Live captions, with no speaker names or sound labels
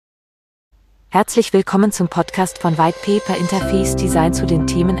Herzlich willkommen zum Podcast von White Paper Interface Design zu den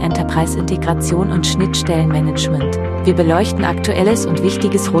Themen Enterprise-Integration und Schnittstellenmanagement. Wir beleuchten Aktuelles und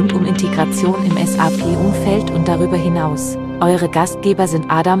Wichtiges rund um Integration im SAP-Umfeld und darüber hinaus. Eure Gastgeber sind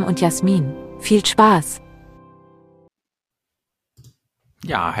Adam und Jasmin. Viel Spaß!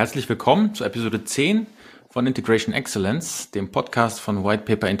 Ja, herzlich willkommen zur Episode 10 von Integration Excellence, dem Podcast von White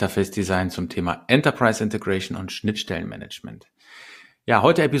Paper Interface Design zum Thema Enterprise Integration und Schnittstellenmanagement. Ja,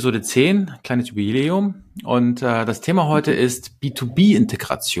 heute Episode 10, kleines Jubiläum, und das Thema heute ist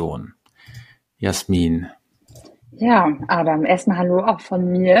B2B-Integration. Jasmin. Ja, Adam, erstmal Hallo auch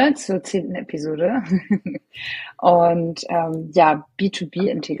von mir zur 10. Episode. Und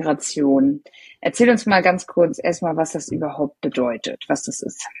B2B-Integration. Erzähl uns mal ganz kurz erstmal, was das überhaupt bedeutet, was das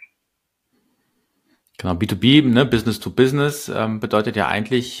ist. Genau, B2B, Business to Business, bedeutet ja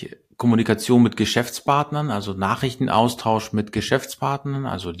eigentlich Kommunikation mit Geschäftspartnern, also Nachrichtenaustausch mit Geschäftspartnern,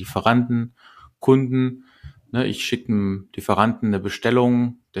 also Lieferanten, Kunden. Ich schicke einem Lieferanten eine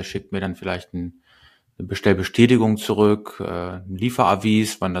Bestellung, der schickt mir dann vielleicht eine Bestellbestätigung zurück, ein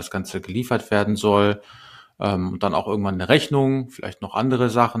Lieferavis, wann das Ganze geliefert werden soll, und dann auch irgendwann eine Rechnung, vielleicht noch andere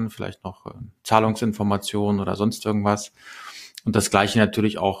Sachen, vielleicht noch Zahlungsinformationen oder sonst irgendwas. Und das Gleiche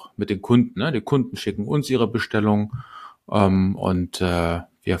natürlich auch mit den Kunden. Die Kunden schicken uns ihre Bestellung und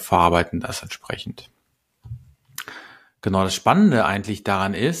wir verarbeiten das entsprechend. Genau, das Spannende eigentlich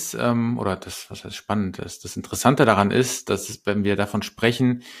daran ist, was heißt spannend ist, das Interessante daran ist, dass wenn wir davon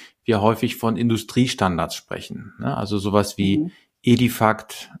sprechen, wir häufig von Industriestandards sprechen. Also sowas wie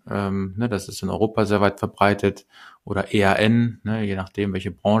Edifact, das ist in Europa sehr weit verbreitet, oder EAN, je nachdem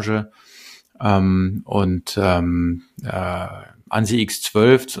welche Branche. Und ANSI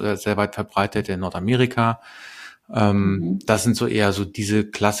X12, sehr weit verbreitet in Nordamerika. Das sind so eher so diese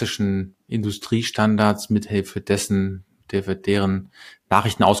klassischen Industriestandards, mithilfe deren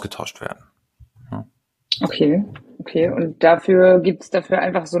Nachrichten ausgetauscht werden. Ja. Okay. Und gibt's dafür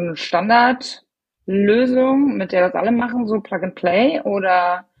einfach so eine Standardlösung, mit der das alle machen, so Plug and Play,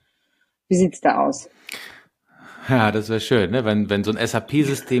 oder wie sieht's da aus? Ja, das wäre schön, wenn so ein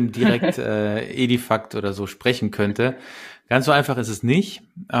SAP-System direkt Edifact oder so sprechen könnte. Ganz so einfach ist es nicht.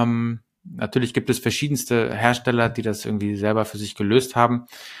 Natürlich gibt es verschiedenste Hersteller, die das irgendwie selber für sich gelöst haben.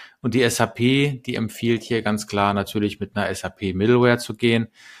 Und die SAP, die empfiehlt hier ganz klar natürlich mit einer SAP Middleware zu gehen.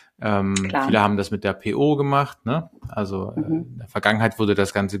 Viele haben das mit der PO gemacht, Also in der Vergangenheit wurde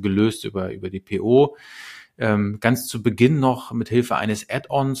das Ganze gelöst über die PO. Ganz zu Beginn noch mit Hilfe eines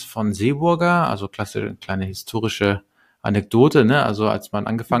Add-ons von Seeburger, also kleine historische Anekdote, Also als man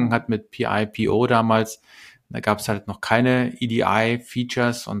angefangen hat mit PO damals, da gab es halt noch keine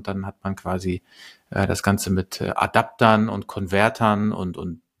EDI-Features und dann hat man quasi das Ganze mit Adaptern und Konvertern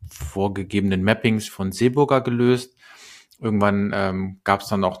und vorgegebenen Mappings von Seeburger gelöst. Irgendwann gab es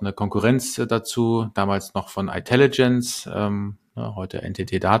dann auch eine Konkurrenz dazu, damals noch von Intelligence, heute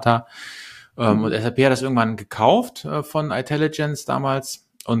NTT Data. Und SAP hat das irgendwann gekauft von Intelligence damals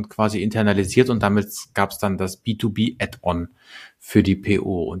und quasi internalisiert, und damit gab es dann das B2B Add-on für die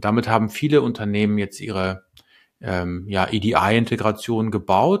PO. Und damit haben viele Unternehmen jetzt ihre EDI-Integration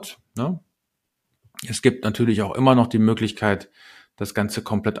gebaut. Es gibt natürlich auch immer noch die Möglichkeit, das Ganze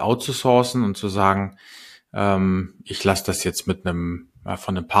komplett outzusourcen und zu sagen, ich lasse das jetzt von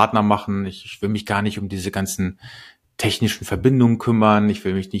einem Partner machen. Ich will mich gar nicht um diese ganzen technischen Verbindungen kümmern. Ich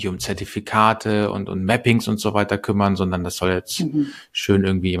will mich nicht um Zertifikate und Mappings und so weiter kümmern, sondern das soll jetzt schön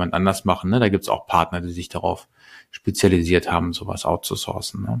irgendwie jemand anders machen. Da gibt's auch Partner, die sich darauf spezialisiert haben, sowas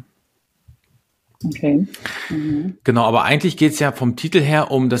outzusourcen. Okay. Genau, aber eigentlich geht's ja vom Titel her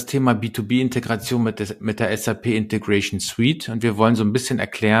um das Thema B2B-Integration mit der SAP Integration Suite, und wir wollen so ein bisschen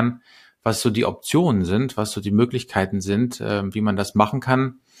erklären, was so die Optionen sind, was so die Möglichkeiten sind, wie man das machen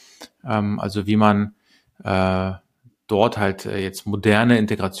kann, also wie man dort halt jetzt moderne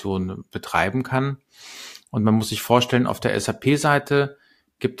Integration betreiben kann. Und man muss sich vorstellen, auf der SAP-Seite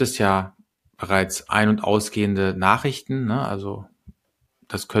gibt es ja bereits ein- und ausgehende Nachrichten, Also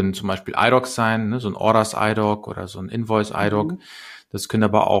das können zum Beispiel IDOCs sein, so ein Orders IDOC oder so ein Invoice IDOC. Das können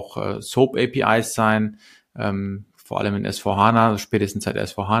aber auch SOAP APIs sein. Vor allem in S4HANA, spätestens seit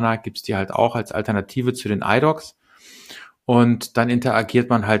S4HANA gibt's die halt auch als Alternative zu den IDOCs. Und dann interagiert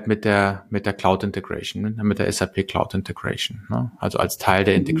man halt mit der Cloud Integration, mit der SAP Cloud Integration, Also als Teil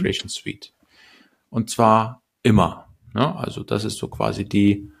der Integration Suite. Und zwar immer, Also das ist so quasi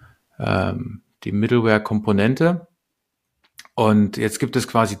die Middleware-Komponente. Und jetzt gibt es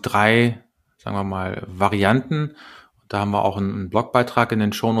quasi 3, sagen wir mal, Varianten. Da haben wir auch einen Blogbeitrag in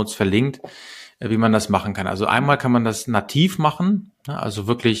den Shownotes verlinkt, wie man das machen kann. Also einmal kann man das nativ machen, also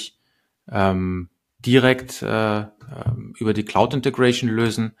wirklich direkt über die Cloud Integration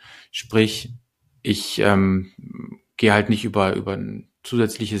lösen. Sprich, ich gehe halt nicht über ein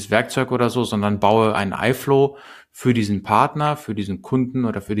zusätzliches Werkzeug oder so, sondern baue einen iFlow für diesen Partner, für diesen Kunden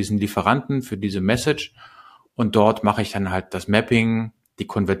oder für diesen Lieferanten, für diese Message. Und dort mache ich dann halt das Mapping, die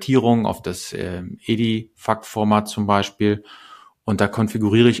Konvertierung auf das EDIFACT-Format zum Beispiel. Und da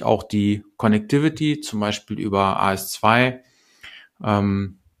konfiguriere ich auch die Connectivity, zum Beispiel über AS2.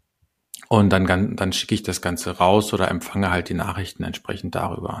 Und dann schicke ich das Ganze raus oder empfange halt die Nachrichten entsprechend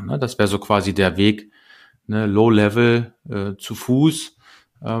darüber. Ne? Das wäre so quasi der Weg, ne? Low-Level zu Fuß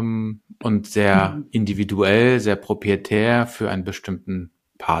und sehr individuell, sehr proprietär für einen bestimmten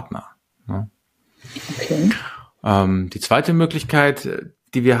Partner. Ne? Okay. Die zweite Möglichkeit,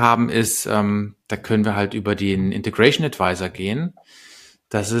 die wir haben, ist, da können wir halt über den Integration Advisor gehen.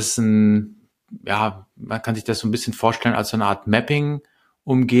 Das ist man kann sich das so ein bisschen vorstellen als so eine Art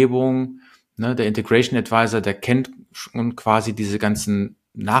Mapping-Umgebung. Ne, der Integration Advisor, der kennt schon quasi diese ganzen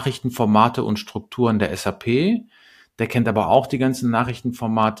Nachrichtenformate und Strukturen der SAP. Der kennt aber auch die ganzen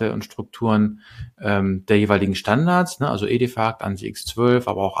Nachrichtenformate und Strukturen der jeweiligen Standards, ne, also EDIFACT, ANSI X12,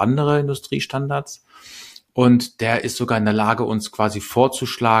 aber auch andere Industriestandards. Und der ist sogar in der Lage, uns quasi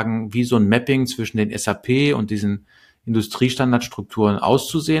vorzuschlagen, wie so ein Mapping zwischen den SAP und diesen Industriestandardstrukturen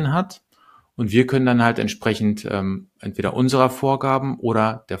auszusehen hat. Und wir können dann halt entsprechend entweder unserer Vorgaben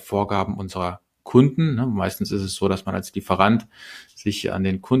oder der Vorgaben unserer Kunden, ne, meistens ist es so, dass man als Lieferant sich an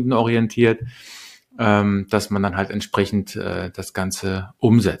den Kunden orientiert, dass man dann halt entsprechend das Ganze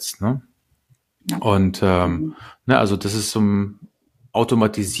umsetzt. Ne? Ja. Und also das ist so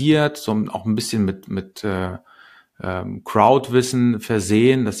automatisiert, so auch ein bisschen mit Crowdwissen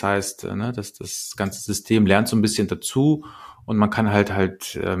versehen. Das heißt, das ganze System lernt so ein bisschen dazu und man kann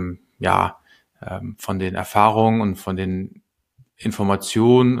halt von den Erfahrungen und von den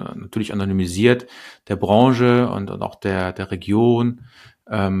Informationen, natürlich anonymisiert, der Branche und auch der Region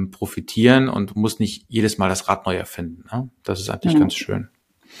profitieren und muss nicht jedes Mal das Rad neu erfinden. Ne? Das ist eigentlich ganz schön.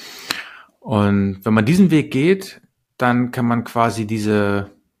 Und wenn man diesen Weg geht, dann kann man quasi diese,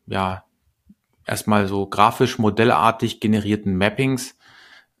 erstmal so grafisch modellartig generierten Mappings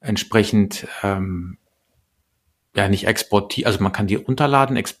entsprechend nicht exportieren, also man kann die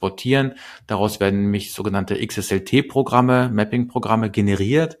runterladen, exportieren. Daraus werden nämlich sogenannte XSLT-Programme, Mapping-Programme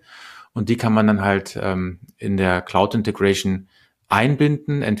generiert und die kann man dann halt in der Cloud Integration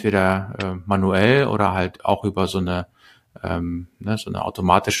einbinden, entweder manuell oder halt auch über so eine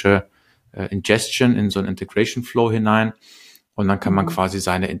automatische Ingestion in so einen Integration Flow hinein. Und dann kann man quasi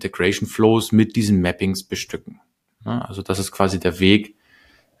seine Integration Flows mit diesen Mappings bestücken. Also das ist quasi der Weg,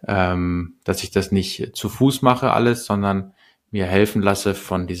 dass ich das nicht zu Fuß mache alles, sondern mir helfen lasse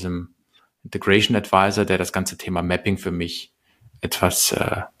von diesem Integration Advisor, der das ganze Thema Mapping für mich etwas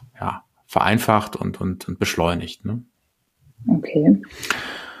vereinfacht und beschleunigt. Ne? Okay.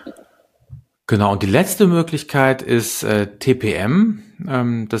 Genau, und die letzte Möglichkeit ist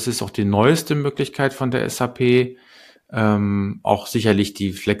TPM. Das ist auch die neueste Möglichkeit von der SAP. Auch sicherlich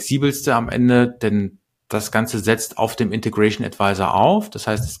die flexibelste am Ende, denn das Ganze setzt auf dem Integration Advisor auf. Das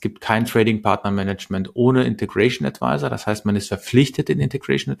heißt, es gibt kein Trading Partner Management ohne Integration Advisor. Das heißt, man ist verpflichtet, den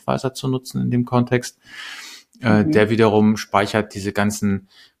Integration Advisor zu nutzen in dem Kontext. Der wiederum speichert diese ganzen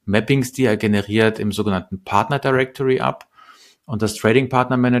Mappings, die er generiert, im sogenannten Partner Directory ab. Und das Trading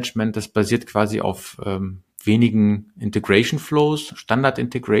Partner Management, das basiert quasi auf wenigen Integration Flows, Standard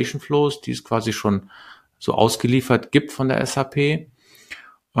Integration Flows, die es quasi schon so ausgeliefert gibt von der SAP.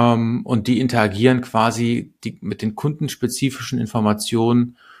 Und die interagieren quasi mit den kundenspezifischen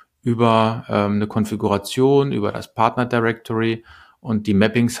Informationen über eine Konfiguration, über das Partner Directory und die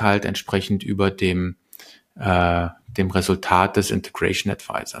Mappings halt entsprechend über dem Resultat des Integration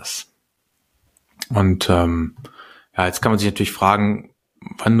Advisors. Und jetzt kann man sich natürlich fragen,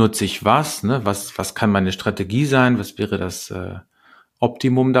 wann nutze ich was? Ne? Was kann meine Strategie sein? Was wäre das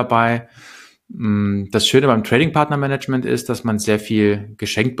Optimum dabei? Das Schöne beim Trading Partner Management ist, dass man sehr viel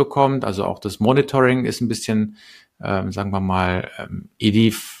geschenkt bekommt. Also auch das Monitoring ist ein bisschen, sagen wir mal,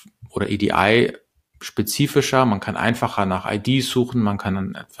 EDI oder EDI spezifischer. Man kann einfacher nach IDs suchen. Man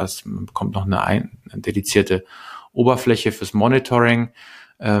bekommt noch eine dedizierte Oberfläche fürs Monitoring.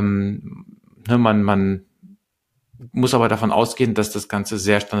 Man muss aber davon ausgehen, dass das Ganze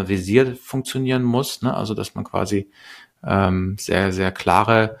sehr standardisiert funktionieren muss. Ne? Also dass man quasi sehr, sehr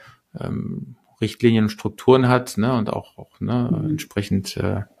klare Richtlinien und Strukturen hat, ne, und auch entsprechend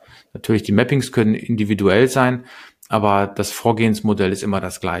natürlich die Mappings können individuell sein, aber das Vorgehensmodell ist immer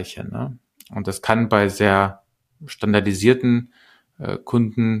das gleiche. Ne? Und das kann bei sehr standardisierten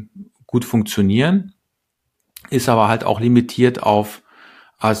Kunden gut funktionieren, ist aber halt auch limitiert auf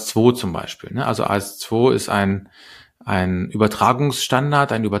AS2 zum Beispiel. Ne? Also AS2 ist ein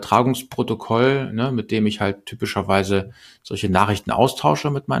Übertragungsstandard, ein Übertragungsprotokoll, ne, mit dem ich halt typischerweise solche Nachrichten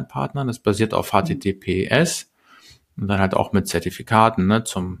austausche mit meinen Partnern. Das basiert auf HTTPS und dann halt auch mit Zertifikaten, ne,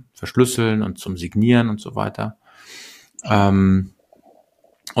 zum Verschlüsseln und zum Signieren und so weiter.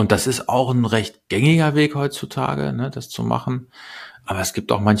 Und das ist auch ein recht gängiger Weg heutzutage, ne, das zu machen. Aber es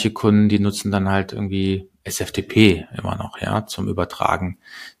gibt auch manche Kunden, die nutzen dann halt irgendwie SFTP immer noch, ja, zum Übertragen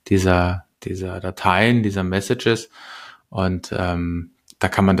dieser Dateien, dieser Messages. Und da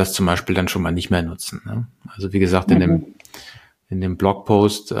kann man das zum Beispiel dann schon mal nicht mehr nutzen. Ne? Also wie gesagt, in dem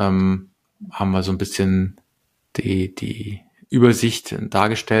Blogpost haben wir so ein bisschen die Übersicht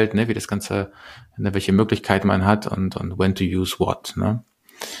dargestellt, ne, wie das Ganze, ne, welche Möglichkeiten man hat und when to use what. Ne?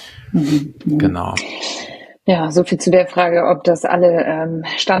 Genau. Ja, so viel zu der Frage, ob das alle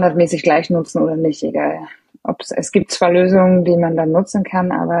standardmäßig gleich nutzen oder nicht, egal. Es gibt zwar Lösungen, die man dann nutzen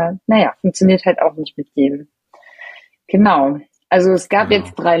kann, aber naja, funktioniert halt auch nicht mit jedem. Genau. Also es gab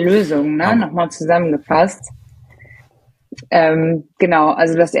jetzt 3 Lösungen, ne? Nochmal zusammengefasst. Genau,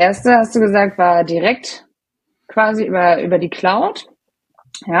 also das erste, hast du gesagt, war direkt quasi über die Cloud.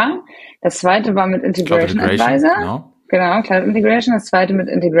 Ja. Das zweite war mit Integration Advisor. Genau, Cloud Integration. Das zweite mit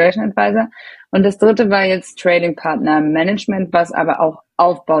Integration Advisor. Und das dritte war jetzt Trading Partner Management, was aber auch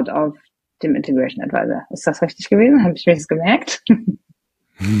aufbaut auf dem Integration Advisor. Ist das richtig gewesen? Habe ich mir das gemerkt?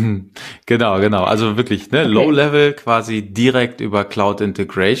 Genau. Also wirklich, ne, okay. Low-Level quasi direkt über Cloud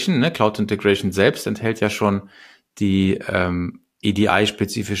Integration. Ne? Cloud Integration selbst enthält ja schon die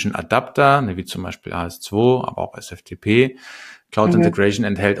EDI-spezifischen Adapter, ne, wie zum Beispiel AS2, aber auch SFTP. Cloud Integration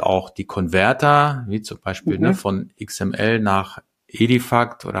enthält auch die Konverter, wie zum Beispiel ne, von XML nach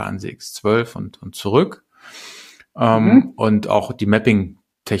Edifact oder ANSI X12 und zurück. Und auch die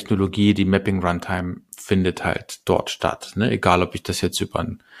Mapping-Technologie, die Mapping-Runtime findet halt dort statt. Ne? Egal, ob ich das jetzt über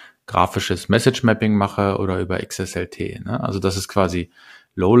ein grafisches Message-Mapping mache oder über XSLT. Ne? Also das ist quasi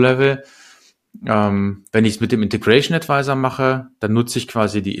Low-Level. Wenn ich es mit dem Integration Advisor mache, dann nutze ich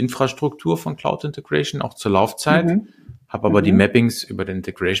quasi die Infrastruktur von Cloud Integration auch zur Laufzeit, habe aber die Mappings über den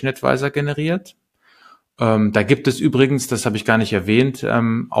Integration Advisor generiert. Da gibt es übrigens, das habe ich gar nicht erwähnt,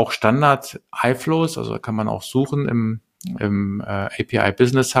 auch Standard iFlows, also da kann man auch suchen im API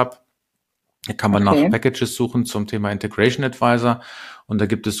Business Hub. Da kann man nach Packages suchen zum Thema Integration Advisor und da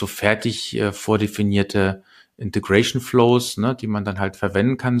gibt es so fertig vordefinierte Integration Flows, ne, die man dann halt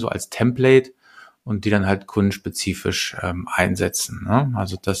verwenden kann, so als Template und die dann halt kundenspezifisch einsetzen. Ne?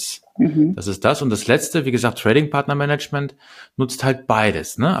 Also das ist das. Und das letzte, wie gesagt, Trading Partner Management nutzt halt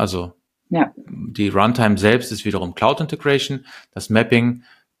beides. Ne? Also die Runtime selbst ist wiederum Cloud Integration. Das Mapping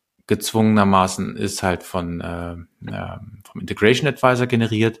gezwungenermaßen ist halt vom Integration Advisor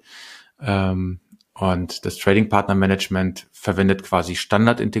generiert. Und das Trading Partner Management verwendet quasi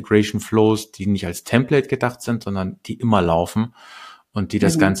Standard Integration Flows, die nicht als Template gedacht sind, sondern die immer laufen und die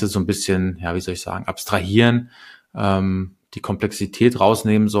das Ganze so ein bisschen, ja, wie soll ich sagen, abstrahieren, die Komplexität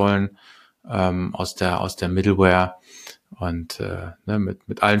rausnehmen sollen aus der Middleware und ne,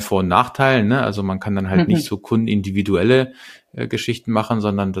 mit allen Vor- und Nachteilen. Ne? Also man kann dann halt nicht so kundenindividuelle Geschichten machen,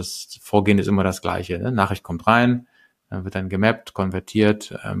 sondern das Vorgehen ist immer das gleiche. Ne? Nachricht kommt rein, wird dann gemappt,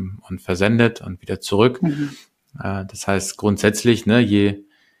 konvertiert und versendet und wieder zurück. Das heißt grundsätzlich, ne, je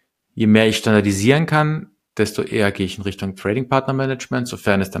mehr ich standardisieren kann, desto eher gehe ich in Richtung Trading Partner Management,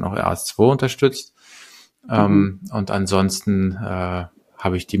 sofern es dann auch RS2 unterstützt. Und ansonsten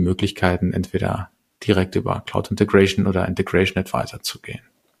habe ich die Möglichkeiten, entweder direkt über Cloud Integration oder Integration Advisor zu gehen.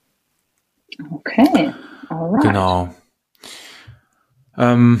 Okay, alright. Genau.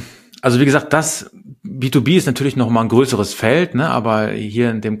 Also wie gesagt, das B2B ist natürlich noch mal ein größeres Feld, ne? Aber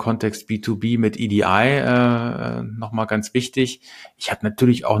hier in dem Kontext B2B mit EDI noch mal ganz wichtig. Ich habe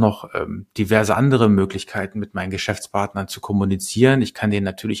natürlich auch noch diverse andere Möglichkeiten, mit meinen Geschäftspartnern zu kommunizieren. Ich kann denen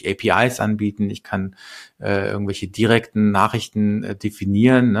natürlich APIs anbieten. Ich kann irgendwelche direkten Nachrichten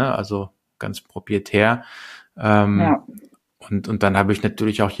definieren, ne? Also ganz proprietär. Und dann habe ich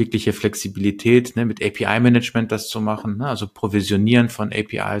natürlich auch jegliche Flexibilität, ne, mit API-Management das zu machen, ne, also Provisionieren von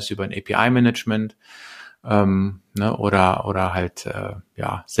APIs über ein API-Management ne, oder halt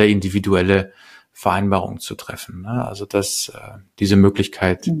ja sehr individuelle Vereinbarungen zu treffen. Ne? Also diese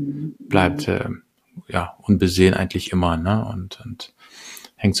Möglichkeit bleibt ja unbesehen eigentlich immer, ne, und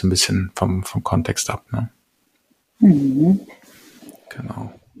hängt so ein bisschen vom Kontext ab. Ne?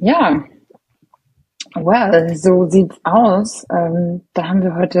 Genau. Ja. Well, so sieht's aus. Da haben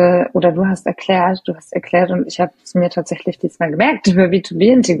wir heute, oder du hast erklärt und ich habe es mir tatsächlich diesmal gemerkt, über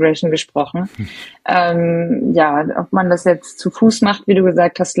B2B-Integration gesprochen. Ja, ob man das jetzt zu Fuß macht, wie du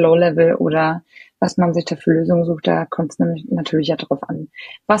gesagt hast, Low-Level oder was man sich da für Lösungen sucht. Da kommt es natürlich ja darauf an,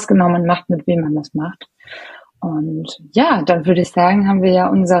 was genau man macht, mit wem man das macht. Und ja, dann würde ich sagen, haben wir ja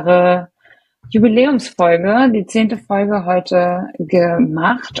unsere Jubiläumsfolge, die 10. Folge heute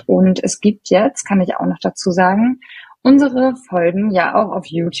gemacht. Und es gibt jetzt, kann ich auch noch dazu sagen, unsere Folgen ja auch auf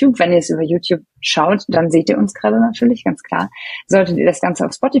YouTube. Wenn ihr es über YouTube schaut, dann seht ihr uns gerade natürlich, ganz klar. Solltet ihr das Ganze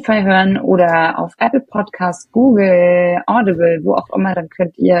auf Spotify hören oder auf Apple Podcasts, Google, Audible, wo auch immer, dann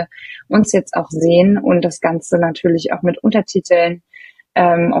könnt ihr uns jetzt auch sehen und das Ganze natürlich auch mit Untertiteln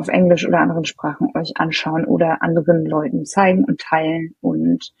auf Englisch oder anderen Sprachen euch anschauen oder anderen Leuten zeigen und teilen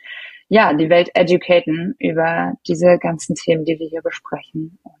und ja, die Welt educaten über diese ganzen Themen, die wir hier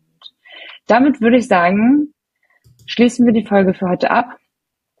besprechen. Und damit würde ich sagen, schließen wir die Folge für heute ab.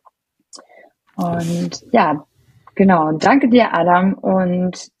 Und ja, genau. Danke dir, Adam.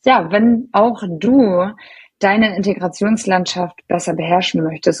 Und ja, wenn auch du deine Integrationslandschaft besser beherrschen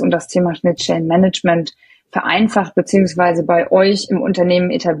möchtest und das Thema Schnittstellenmanagement vereinfacht beziehungsweise bei euch im Unternehmen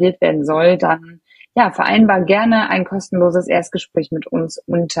etabliert werden soll, dann ja, vereinbar gerne ein kostenloses Erstgespräch mit uns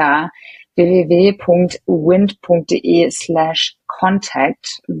unter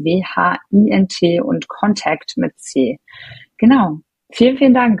www.wind.de/contact, WHINT und Contact mit C. Genau. Vielen,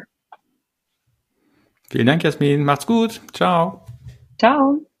 vielen Dank. Vielen Dank, Jasmin. Macht's gut. Ciao.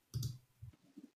 Ciao.